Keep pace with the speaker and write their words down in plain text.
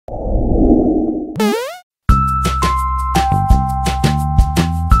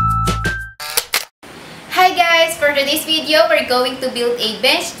video, we're going to build a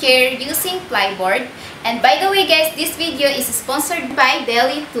bench chair using plyboard. And by the way guys, this video is sponsored by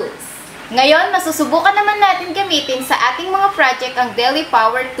DELI Tools. Ngayon, masusubukan naman natin gamitin sa ating mga project ang DELI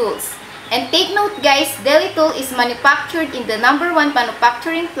Power Tools. And take note guys, DELI Tool is manufactured in the #1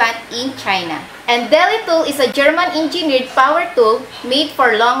 manufacturing plant in China. And DELI Tool is a German-engineered power tool made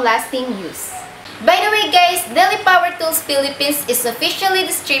for long-lasting use. By the way guys, DELI Power Tools Philippines is officially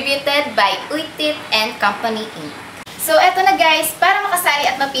distributed by UTCI and Company Inc. So eto na guys, para makasali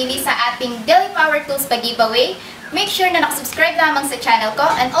at mapili sa ating DELI Power Tools pag-giveaway, make sure na nakasubscribe lamang sa channel ko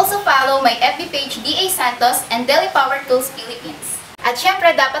and also follow my FB page D.a Santos and DELI Power Tools Philippines. At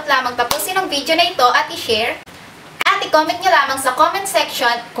syempre, dapat lamang tapusin ang video na ito at i-share at i-comment nyo lamang sa comment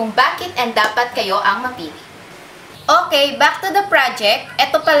section kung bakit and dapat kayo ang mapili. Okay, back to the project.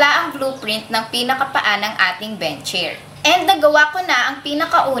 Ito pala ang blueprint ng pinakapaan ng ating bench chair. And nagawa ko na ang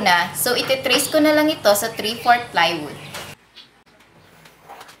pinakauna, so ititrace ko na lang ito sa 3/4 plywood.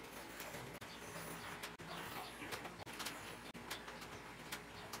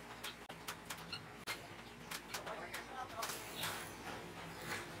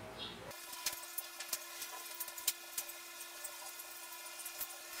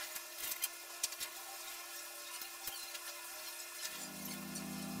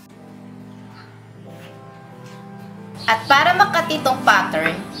 At para makati itong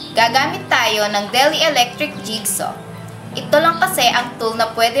pattern, gagamit tayo ng DELI Electric Jigsaw. Ito lang kasi ang tool na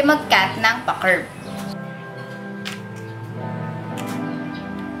pwede mag-cut ng pa-curve.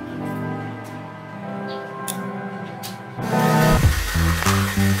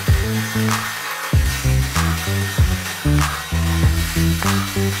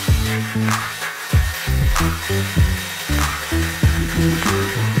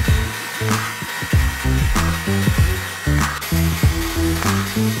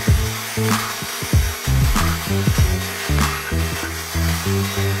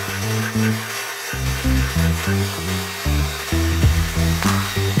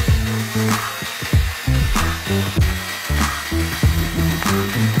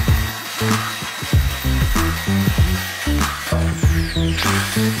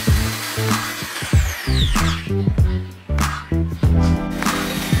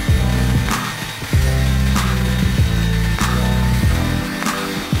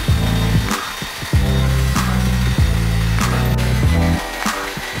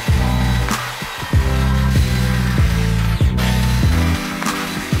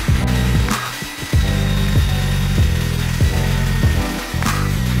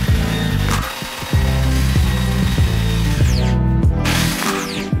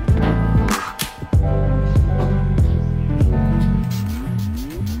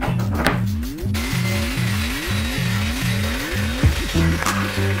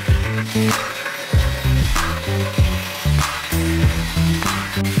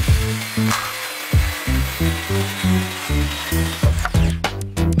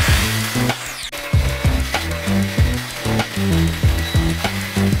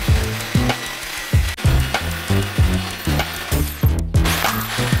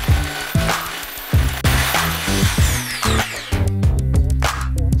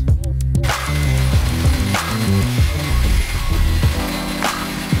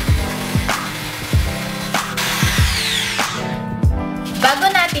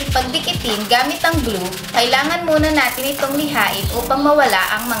 Pagdikitin gamit ang glue, kailangan muna natin itong lihain upang mawala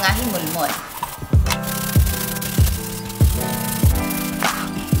ang mga himulmol.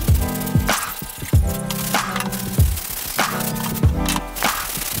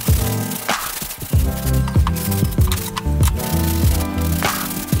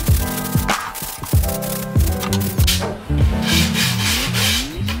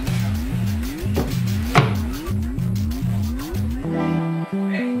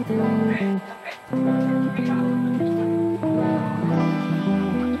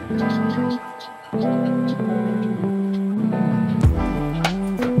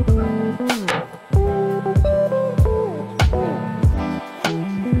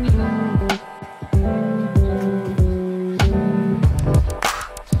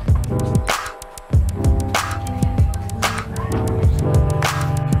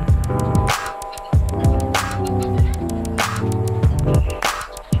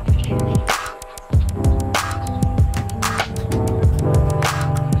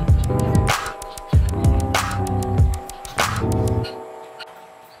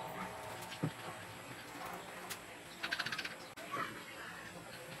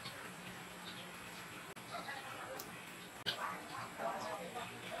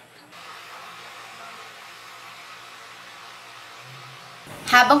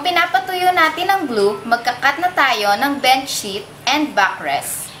 Habang pinapatuyo natin ang glue, magkakat na tayo ng bench sheet and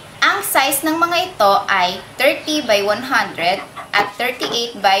backrest. Ang size ng mga ito ay 30 by 100 at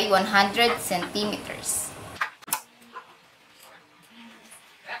 38 by 100 centimeters.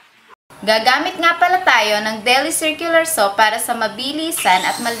 Gagamit nga pala tayo ng DELI circular saw para sa mabilisan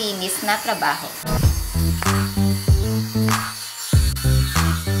at malinis na trabaho.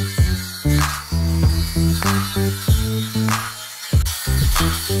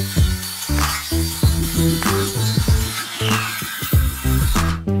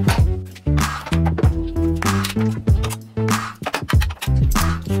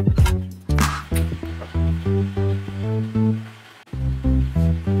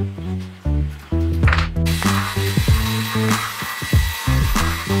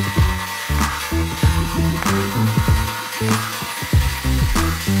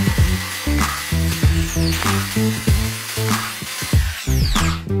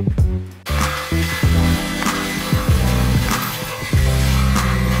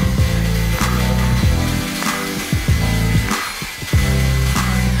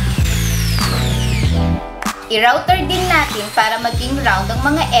 I-router din natin para maging round ang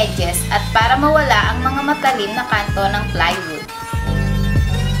mga edges at para mawala ang mga matalim na kanto ng plywood.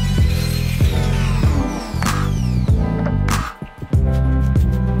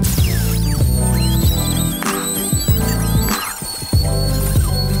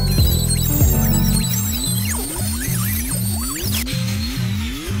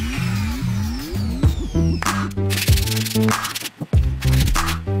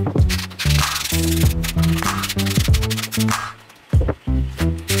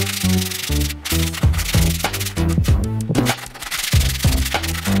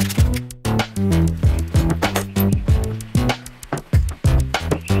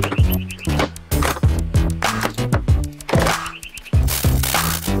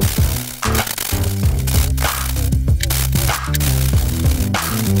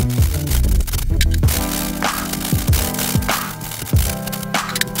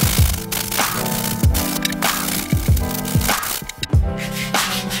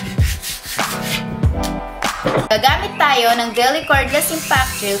 Gagamit tayo ng DELI cordless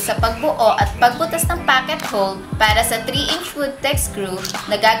impact drill sa pagbuo at pagbutas ng pocket hole para sa 3-inch wood tech screw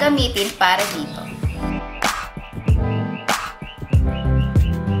na gagamitin para dito.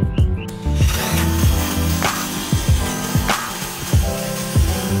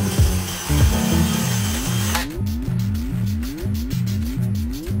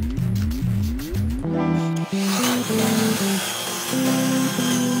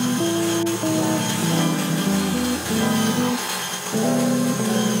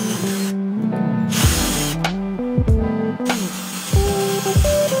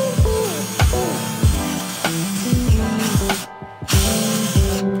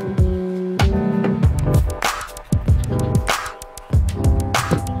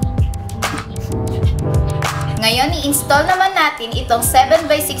 Ngayon, i-install naman natin itong 7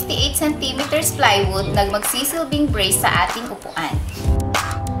 by 68 cm plywood na magsisilbing brace sa ating upuan.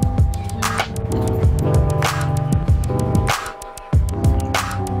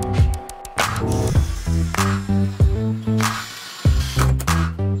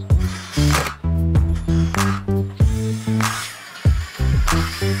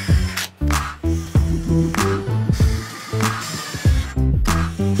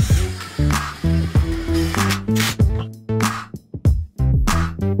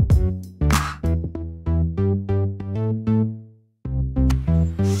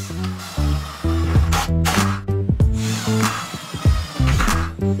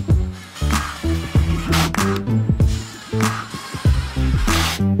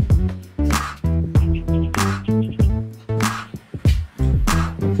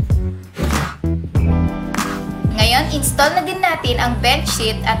 Install na din natin ang bench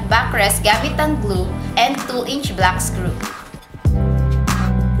sheet at backrest gamit ang glue and 2-inch black screw.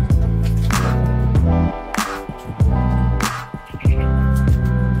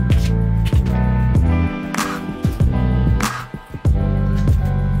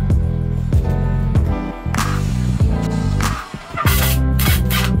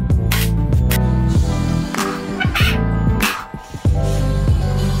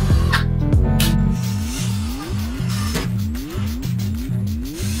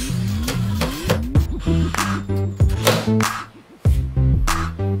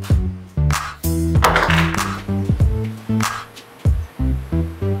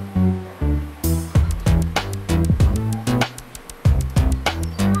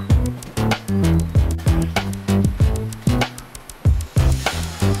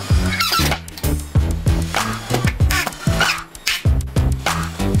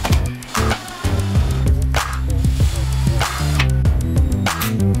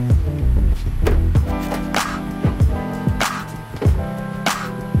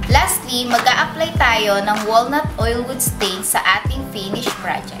 Lastly, mag-a-apply tayo ng walnut oil wood stain sa ating finished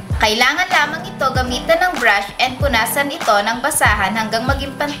project. Kailangan lamang ito gamitan ng brush and punasan ito ng basahan hanggang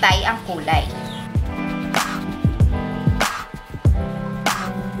maging pantay ang kulay.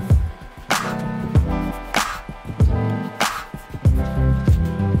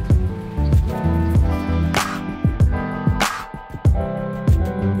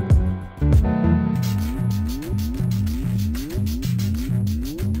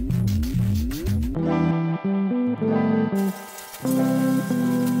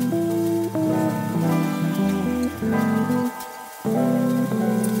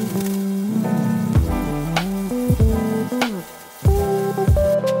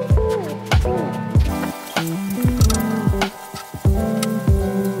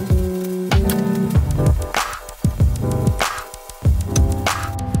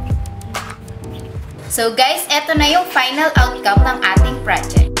 So guys, eto na yung final outcome ng ating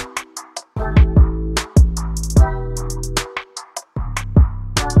project.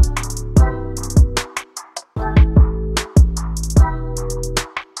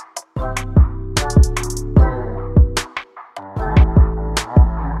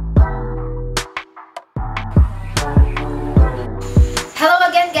 Hello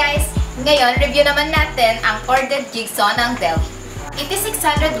again guys! Ngayon, review naman natin ang corded jigsaw ng DELI. It is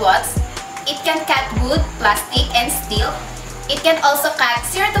 600 watts. It can cut wood, plastic, and steel. It can also cut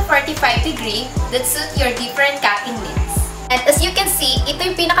 0 to 45 degree that suit your different cutting needs. And as you can see, ito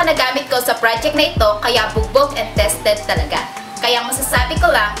yung pinaka nagamit ko sa project na ito, kaya bugbog and tested talaga. Kaya masasabi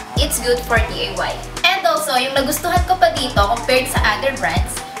ko lang, it's good for DIY. And also, yung nagustuhan ko pa dito compared sa other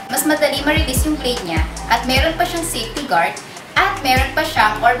brands, mas madali ma-release yung blade niya at meron pa siyang safety guard at meron pa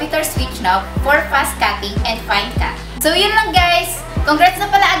siyang orbiter switch knob for fast cutting and fine cut. So yun lang guys! Congrats na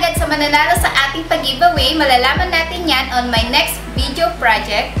pala agad sa mananalo sa ating pag-giveaway. Malalaman natin yan on my next video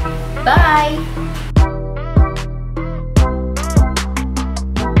project. Bye!